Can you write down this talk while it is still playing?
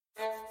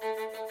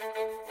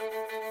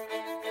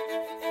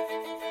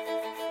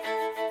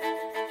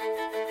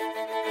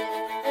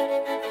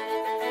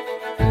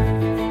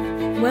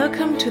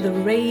to the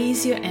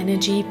Raise Your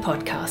Energy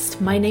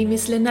podcast. My name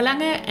is Linda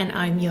Lange and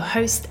I'm your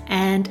host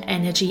and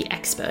energy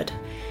expert.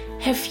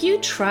 Have you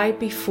tried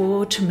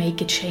before to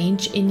make a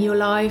change in your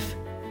life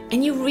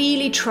and you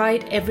really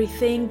tried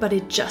everything but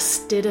it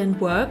just didn't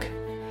work?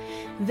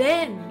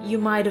 Then you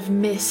might have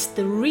missed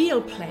the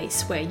real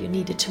place where you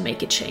needed to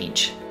make a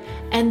change.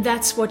 And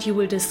that's what you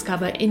will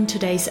discover in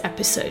today's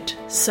episode.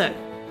 So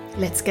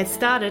let's get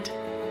started.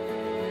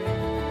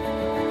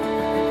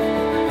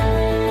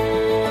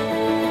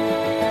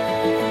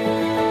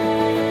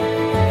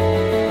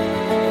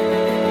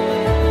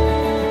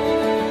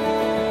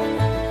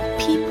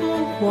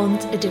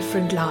 Want a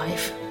different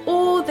life,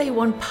 or they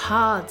want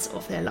parts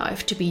of their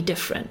life to be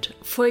different.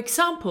 For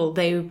example,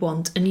 they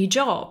want a new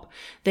job.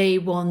 They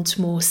want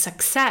more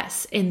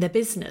success in their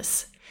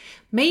business.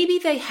 Maybe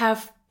they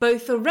have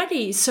both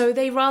already, so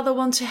they rather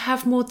want to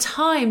have more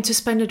time to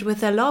spend it with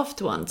their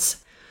loved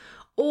ones.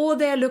 Or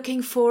they're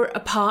looking for a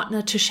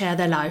partner to share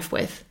their life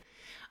with.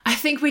 I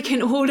think we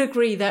can all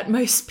agree that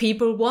most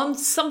people want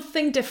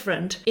something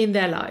different in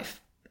their life.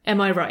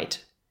 Am I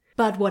right?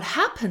 But what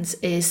happens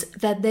is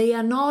that they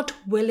are not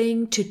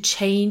willing to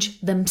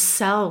change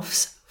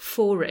themselves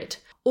for it.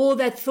 Or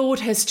that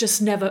thought has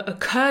just never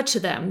occurred to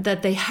them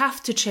that they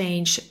have to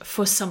change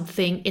for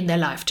something in their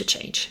life to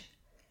change.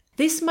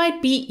 This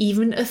might be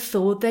even a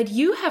thought that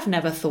you have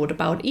never thought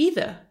about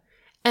either.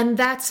 And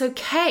that's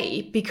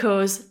okay,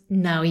 because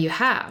now you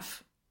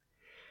have.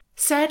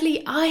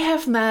 Sadly, I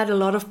have met a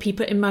lot of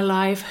people in my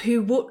life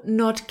who would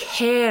not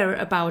care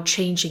about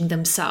changing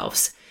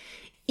themselves,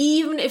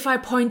 even if I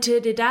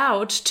pointed it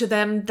out to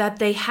them that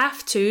they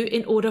have to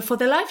in order for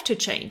their life to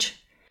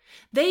change.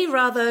 They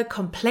rather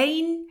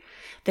complain,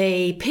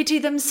 they pity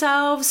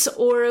themselves,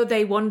 or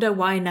they wonder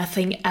why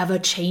nothing ever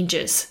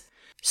changes.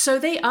 So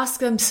they ask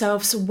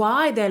themselves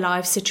why their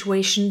life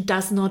situation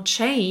does not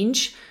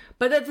change,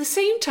 but at the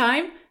same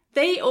time,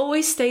 they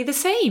always stay the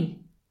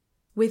same.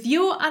 With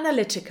your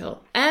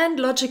analytical and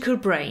logical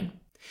brain,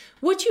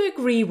 would you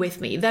agree with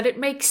me that it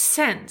makes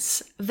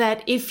sense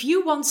that if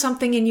you want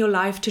something in your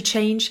life to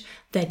change,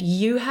 that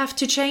you have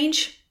to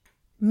change?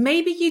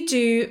 Maybe you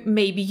do,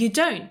 maybe you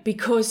don't,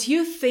 because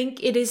you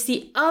think it is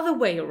the other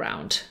way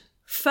around.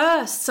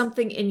 First,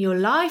 something in your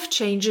life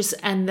changes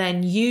and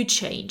then you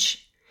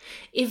change.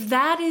 If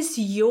that is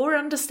your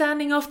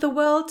understanding of the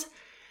world,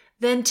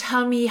 then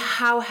tell me,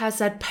 how has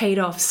that paid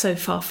off so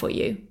far for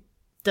you?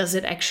 Does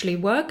it actually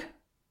work?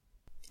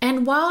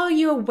 And while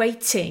you're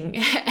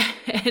waiting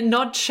and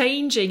not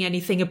changing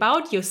anything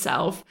about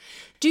yourself,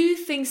 do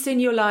things in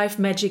your life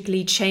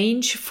magically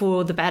change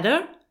for the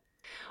better?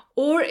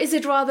 Or is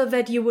it rather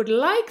that you would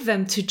like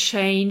them to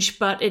change,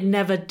 but it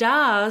never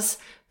does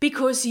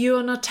because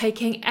you're not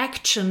taking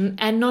action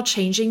and not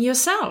changing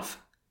yourself?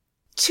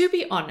 To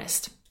be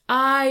honest,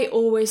 I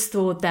always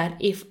thought that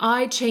if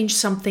I change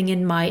something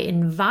in my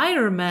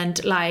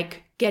environment,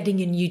 like getting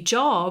a new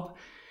job,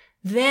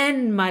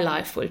 then my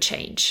life will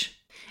change.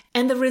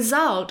 And the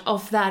result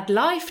of that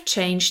life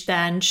change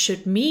then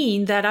should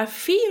mean that I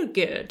feel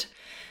good.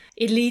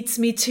 It leads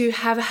me to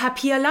have a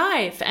happier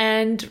life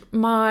and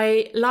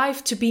my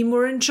life to be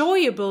more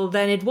enjoyable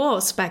than it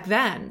was back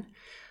then.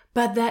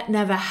 But that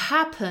never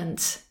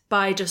happened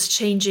by just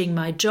changing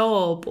my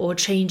job or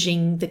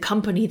changing the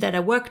company that I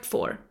worked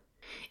for.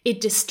 It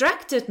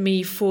distracted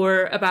me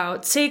for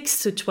about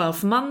 6 to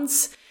 12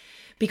 months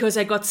because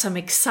I got some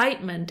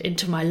excitement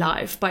into my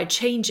life by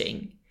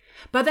changing.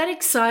 But that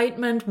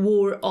excitement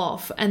wore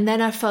off, and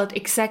then I felt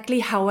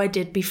exactly how I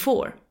did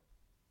before.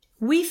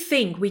 We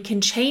think we can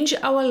change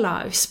our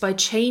lives by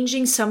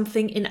changing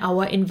something in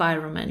our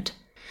environment,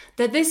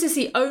 that this is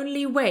the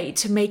only way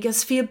to make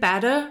us feel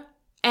better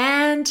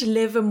and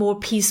live a more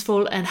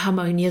peaceful and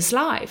harmonious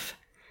life.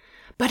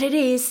 But it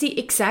is the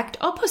exact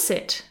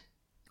opposite.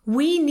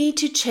 We need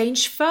to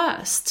change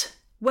first.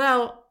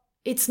 Well,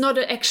 it's not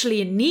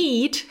actually a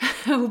need.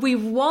 We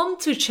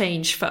want to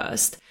change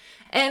first.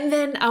 And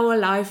then our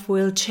life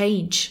will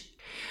change.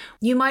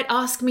 You might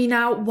ask me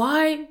now,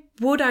 why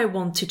would I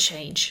want to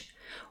change?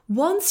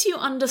 Once you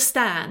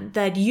understand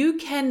that you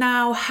can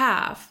now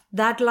have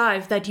that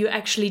life that you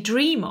actually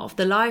dream of,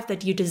 the life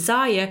that you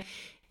desire,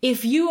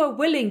 if you are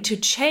willing to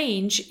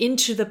change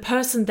into the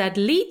person that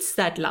leads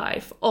that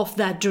life of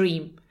that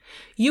dream,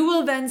 you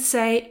will then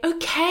say,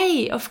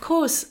 okay, of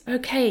course,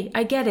 okay,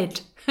 I get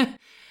it.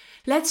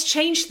 Let's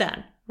change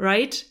then,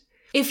 right?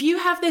 If you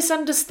have this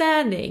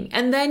understanding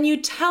and then you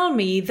tell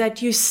me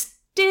that you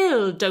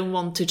still don't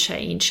want to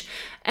change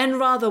and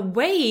rather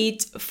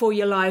wait for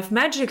your life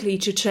magically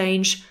to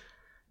change,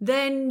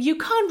 then you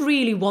can't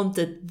really want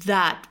it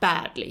that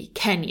badly,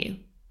 can you?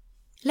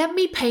 Let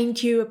me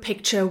paint you a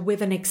picture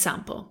with an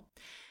example.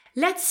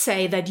 Let's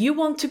say that you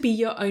want to be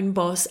your own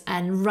boss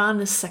and run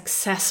a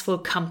successful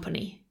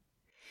company.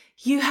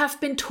 You have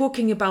been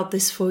talking about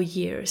this for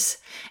years,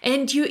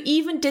 and you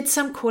even did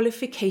some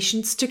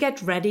qualifications to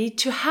get ready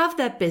to have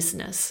that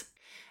business.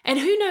 And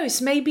who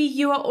knows, maybe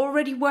you are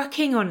already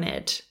working on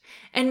it,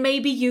 and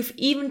maybe you've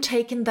even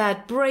taken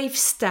that brave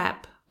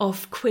step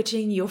of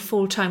quitting your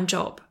full-time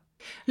job.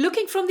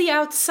 Looking from the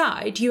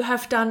outside, you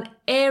have done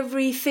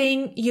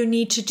everything you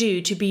need to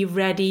do to be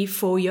ready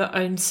for your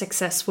own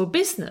successful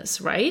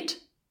business, right?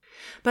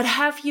 But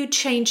have you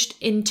changed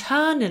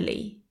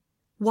internally?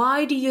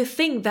 Why do you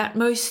think that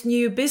most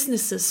new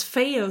businesses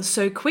fail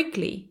so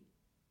quickly?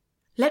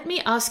 Let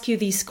me ask you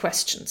these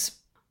questions.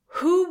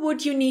 Who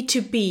would you need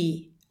to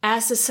be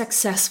as a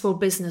successful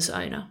business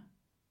owner?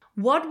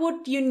 What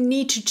would you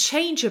need to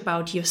change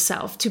about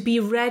yourself to be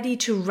ready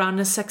to run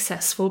a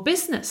successful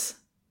business?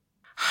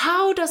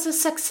 How does a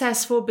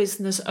successful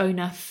business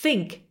owner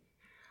think?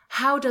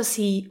 How does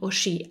he or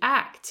she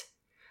act?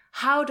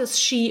 How does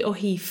she or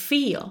he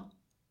feel?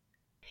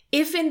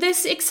 If in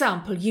this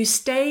example you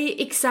stay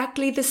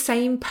exactly the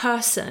same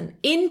person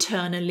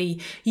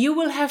internally, you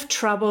will have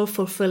trouble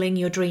fulfilling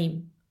your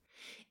dream.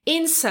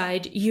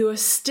 Inside, you're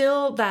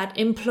still that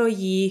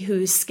employee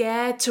who's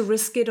scared to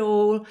risk it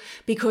all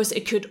because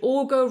it could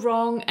all go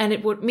wrong and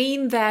it would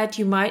mean that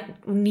you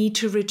might need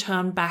to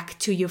return back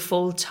to your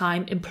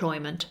full-time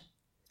employment.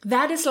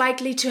 That is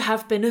likely to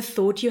have been a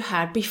thought you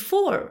had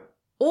before.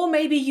 Or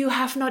maybe you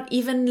have not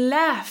even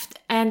left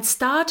and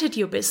started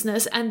your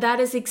business, and that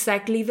is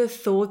exactly the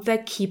thought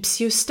that keeps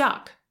you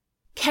stuck.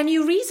 Can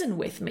you reason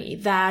with me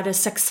that a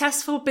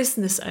successful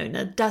business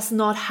owner does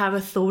not have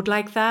a thought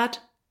like that?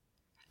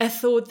 A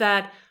thought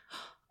that,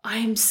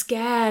 I'm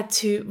scared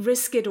to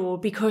risk it all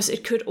because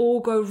it could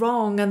all go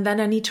wrong and then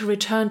I need to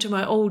return to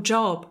my old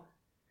job.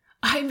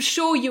 I'm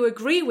sure you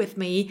agree with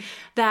me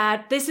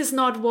that this is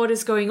not what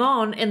is going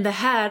on in the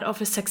head of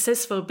a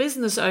successful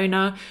business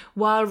owner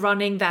while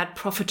running that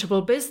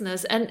profitable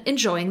business and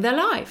enjoying their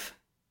life.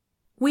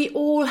 We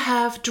all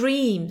have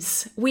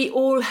dreams, we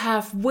all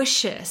have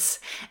wishes,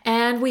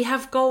 and we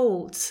have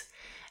goals.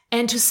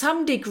 And to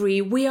some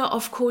degree, we are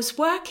of course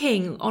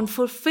working on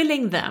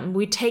fulfilling them.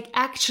 We take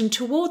action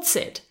towards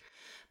it.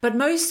 But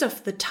most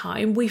of the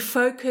time, we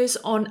focus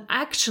on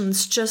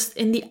actions just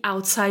in the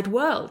outside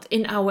world,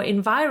 in our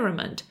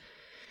environment.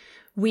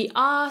 We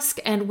ask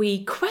and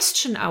we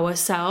question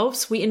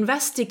ourselves, we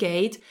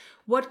investigate,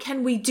 what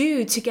can we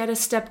do to get a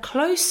step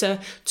closer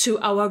to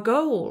our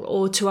goal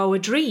or to our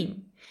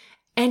dream?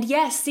 And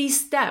yes,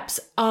 these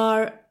steps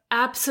are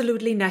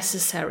absolutely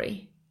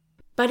necessary.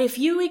 But if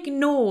you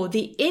ignore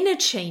the inner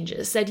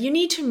changes that you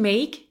need to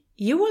make,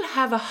 you will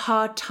have a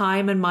hard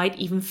time and might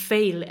even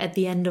fail at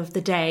the end of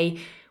the day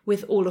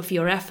with all of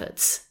your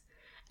efforts.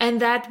 And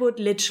that would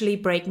literally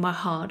break my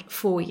heart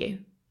for you.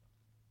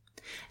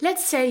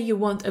 Let's say you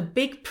want a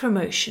big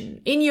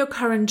promotion in your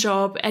current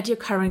job at your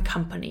current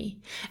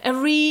company, a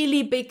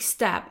really big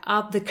step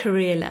up the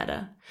career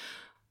ladder.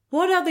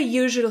 What are the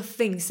usual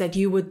things that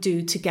you would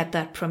do to get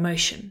that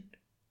promotion?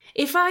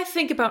 If I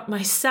think about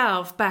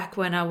myself back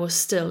when I was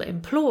still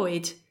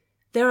employed,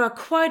 there are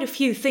quite a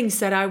few things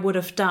that I would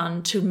have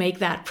done to make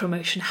that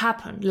promotion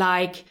happen,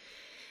 like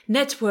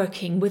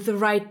networking with the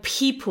right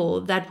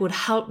people that would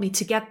help me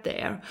to get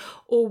there,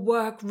 or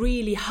work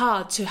really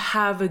hard to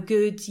have a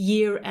good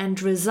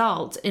year-end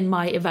result in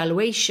my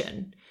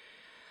evaluation.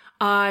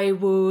 I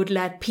would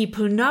let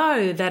people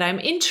know that I'm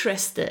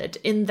interested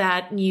in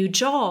that new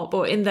job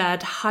or in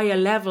that higher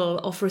level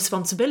of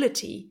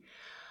responsibility.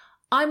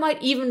 I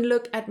might even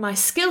look at my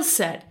skill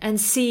set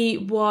and see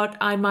what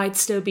I might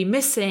still be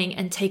missing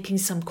and taking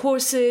some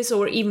courses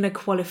or even a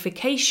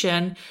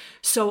qualification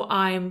so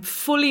I'm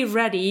fully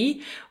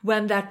ready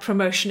when that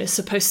promotion is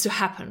supposed to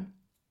happen.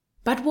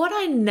 But what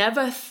I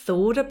never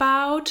thought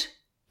about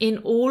in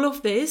all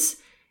of this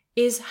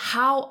is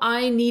how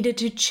I needed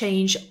to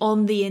change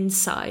on the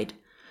inside.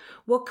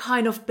 What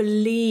kind of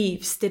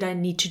beliefs did I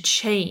need to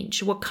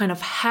change? What kind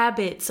of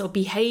habits or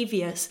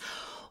behaviors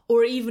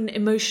or even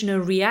emotional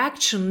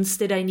reactions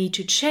did I need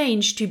to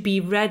change to be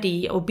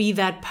ready or be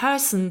that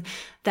person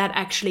that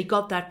actually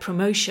got that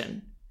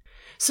promotion?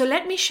 So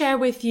let me share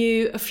with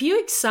you a few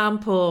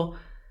examples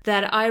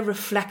that I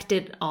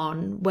reflected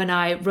on when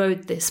I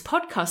wrote this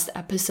podcast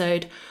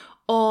episode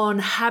on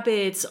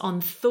habits,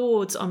 on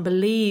thoughts, on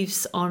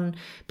beliefs, on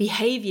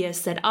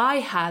behaviors that I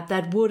had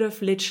that would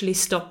have literally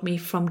stopped me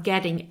from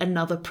getting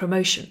another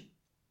promotion.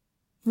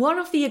 One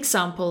of the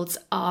examples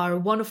are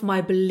one of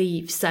my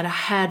beliefs that I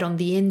had on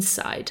the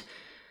inside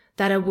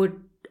that I would,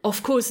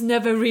 of course,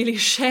 never really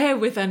share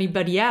with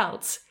anybody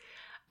else.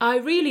 I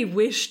really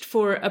wished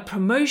for a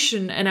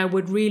promotion and I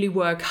would really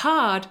work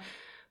hard,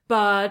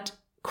 but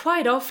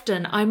quite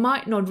often I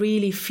might not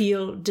really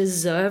feel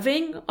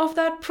deserving of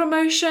that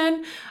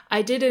promotion.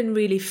 I didn't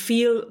really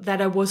feel that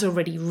I was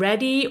already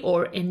ready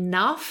or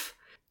enough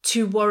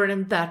to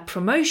warrant that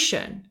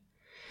promotion.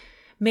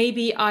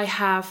 Maybe I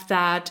have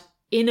that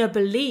inner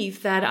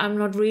belief that I'm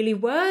not really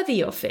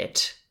worthy of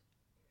it.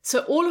 So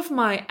all of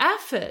my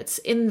efforts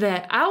in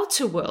the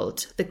outer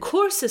world, the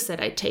courses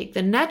that I take,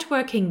 the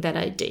networking that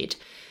I did,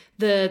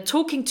 the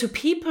talking to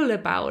people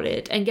about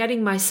it and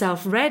getting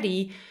myself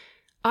ready,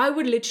 I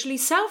would literally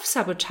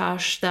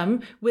self-sabotage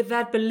them with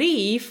that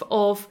belief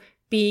of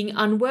being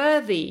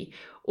unworthy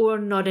or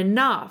not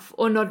enough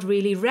or not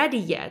really ready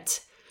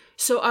yet.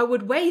 So I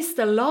would waste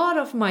a lot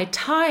of my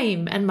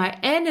time and my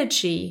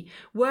energy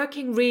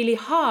working really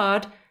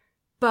hard,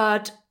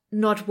 but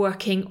not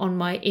working on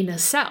my inner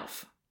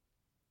self.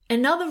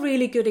 Another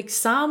really good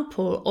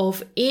example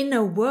of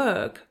inner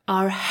work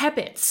are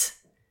habits.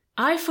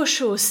 I for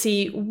sure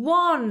see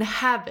one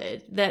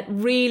habit that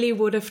really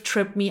would have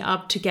tripped me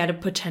up to get a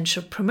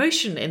potential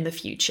promotion in the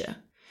future.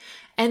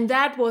 And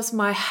that was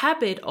my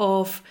habit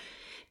of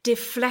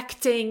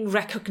deflecting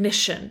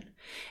recognition.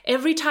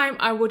 Every time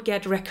I would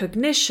get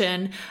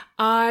recognition,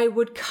 I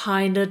would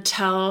kind of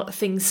tell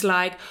things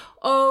like,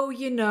 oh,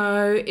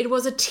 it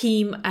was a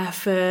team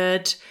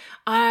effort.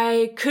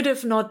 I could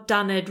have not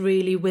done it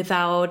really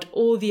without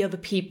all the other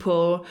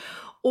people.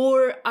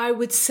 Or I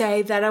would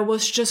say that I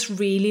was just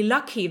really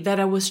lucky, that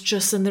I was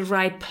just in the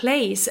right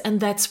place, and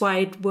that's why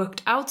it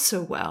worked out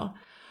so well.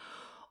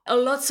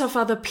 Lots of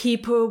other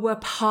people were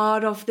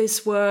part of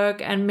this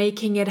work and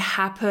making it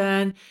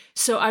happen.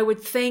 So I would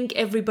thank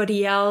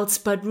everybody else,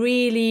 but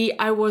really,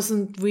 I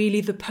wasn't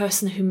really the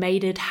person who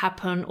made it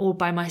happen all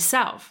by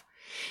myself.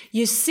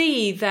 You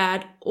see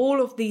that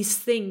all of these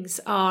things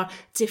are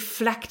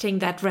deflecting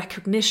that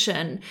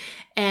recognition,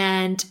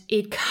 and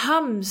it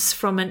comes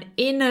from an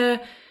inner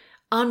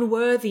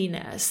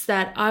unworthiness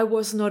that I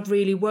was not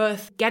really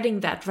worth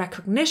getting that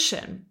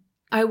recognition.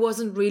 I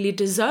wasn't really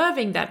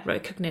deserving that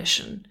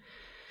recognition.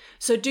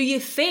 So do you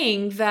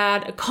think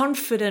that a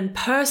confident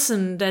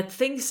person that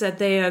thinks that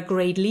they are a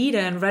great leader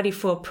and ready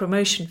for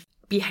promotion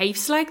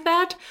behaves like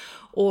that,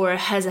 or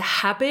has a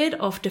habit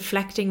of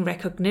deflecting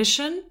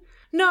recognition?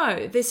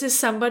 No, this is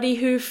somebody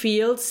who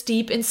feels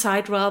deep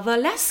inside rather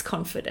less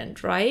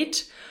confident,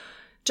 right?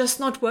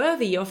 Just not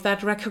worthy of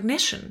that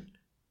recognition.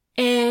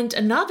 And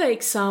another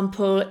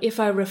example, if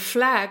I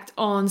reflect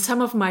on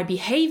some of my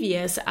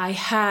behaviors I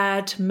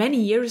had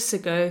many years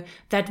ago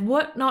that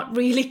would not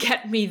really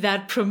get me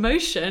that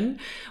promotion,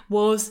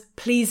 was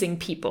pleasing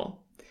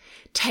people,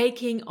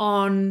 taking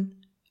on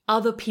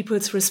other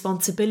people's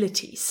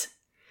responsibilities.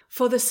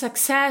 For the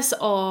success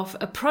of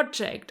a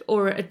project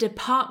or a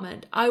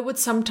department, I would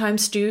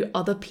sometimes do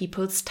other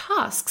people's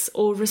tasks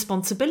or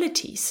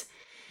responsibilities.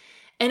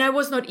 And I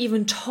was not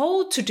even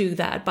told to do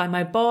that by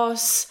my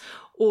boss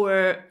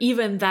or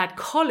even that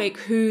colleague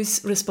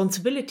whose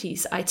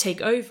responsibilities I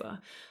take over.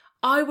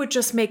 I would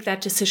just make that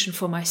decision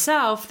for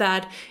myself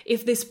that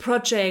if this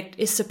project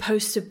is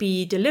supposed to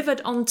be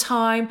delivered on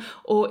time,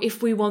 or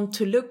if we want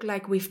to look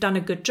like we've done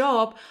a good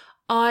job,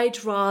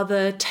 I'd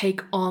rather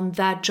take on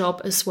that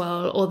job as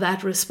well, or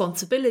that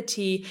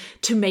responsibility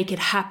to make it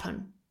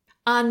happen.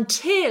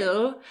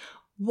 Until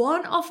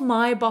one of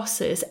my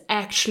bosses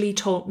actually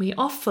told me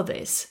off for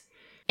this.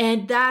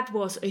 And that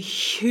was a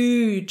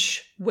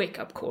huge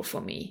wake-up call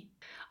for me.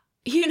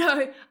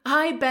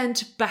 I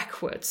bent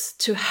backwards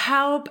to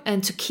help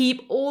and to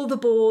keep all the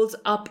balls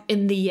up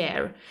in the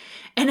air.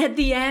 And at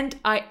the end,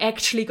 I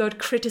actually got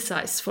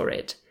criticized for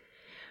it.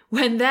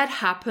 When that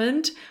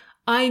happened,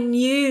 I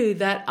knew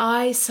that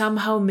I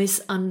somehow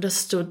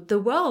misunderstood the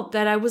world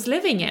that I was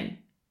living in.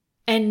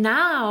 And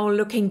now,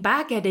 looking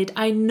back at it,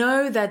 I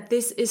know that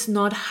this is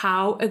not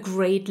how a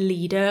great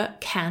leader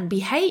can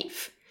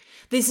behave.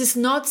 This is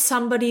not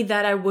somebody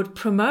that I would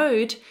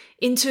promote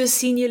into a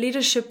senior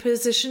leadership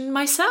position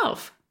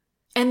myself.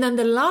 And then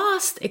the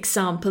last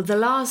example, the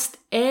last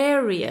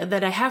area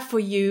that I have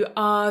for you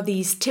are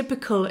these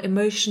typical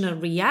emotional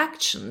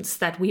reactions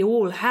that we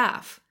all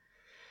have.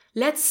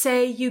 Let's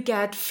say you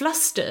get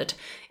flustered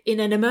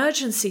in an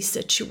emergency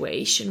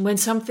situation when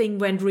something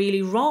went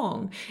really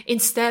wrong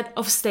instead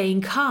of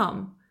staying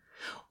calm.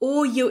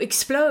 Or you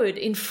explode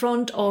in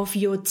front of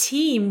your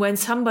team when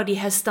somebody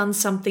has done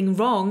something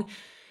wrong,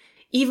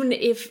 even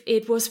if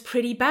it was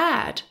pretty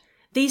bad.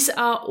 These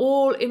are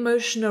all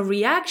emotional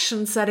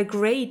reactions that a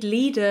great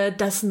leader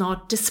does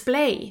not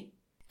display.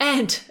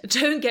 And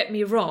don't get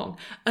me wrong,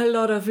 a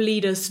lot of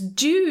leaders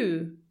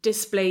do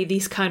display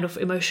these kind of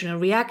emotional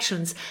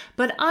reactions,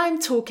 but I'm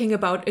talking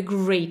about a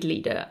great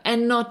leader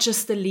and not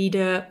just the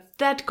leader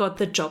that got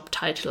the job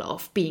title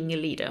of being a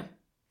leader.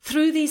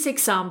 Through these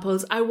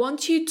examples, I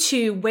want you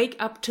to wake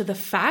up to the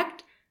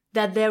fact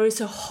that there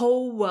is a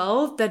whole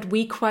world that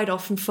we quite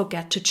often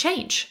forget to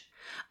change.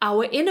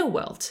 Our inner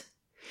world.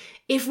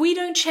 If we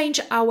don't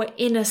change our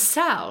inner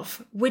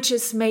self, which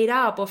is made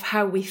up of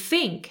how we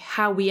think,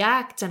 how we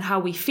act, and how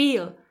we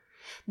feel,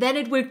 then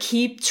it will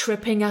keep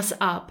tripping us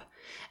up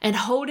and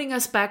holding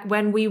us back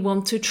when we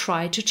want to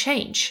try to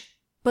change.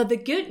 But the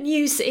good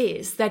news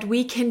is that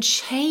we can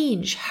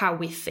change how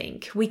we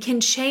think. We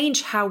can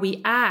change how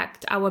we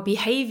act, our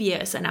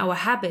behaviors and our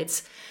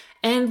habits,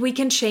 and we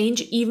can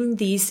change even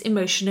these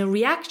emotional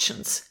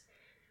reactions.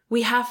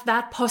 We have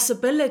that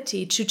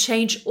possibility to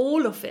change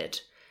all of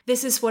it.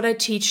 This is what I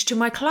teach to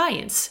my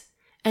clients.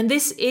 And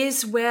this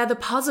is where the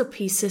puzzle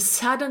pieces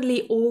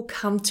suddenly all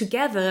come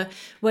together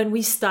when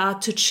we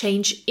start to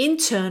change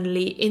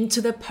internally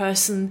into the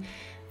person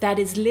that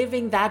is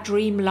living that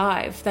dream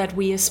life that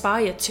we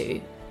aspire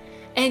to.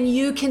 And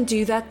you can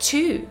do that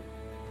too.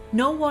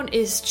 No one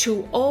is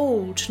too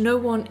old, no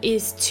one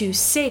is too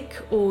sick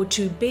or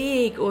too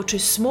big or too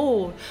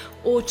small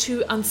or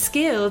too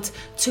unskilled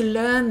to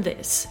learn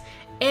this.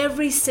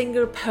 Every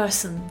single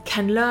person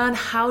can learn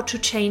how to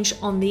change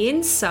on the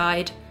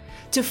inside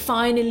to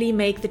finally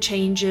make the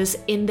changes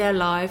in their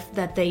life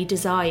that they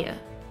desire.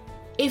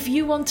 If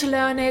you want to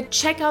learn it,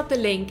 check out the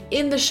link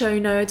in the show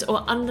notes or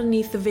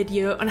underneath the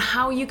video on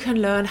how you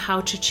can learn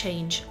how to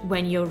change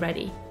when you're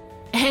ready.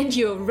 And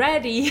you're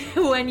ready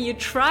when you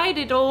tried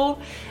it all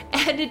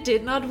and it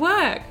did not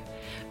work.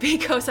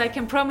 Because I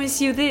can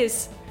promise you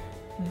this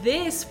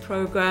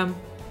program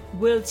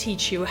will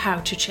teach you how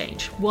to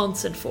change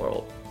once and for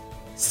all.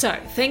 So,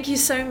 thank you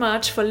so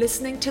much for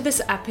listening to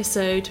this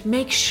episode.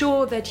 Make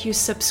sure that you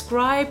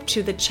subscribe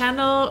to the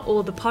channel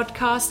or the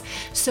podcast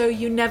so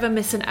you never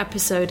miss an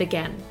episode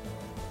again.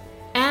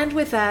 And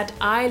with that,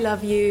 I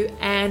love you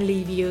and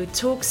leave you.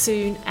 Talk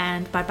soon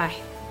and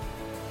bye-bye.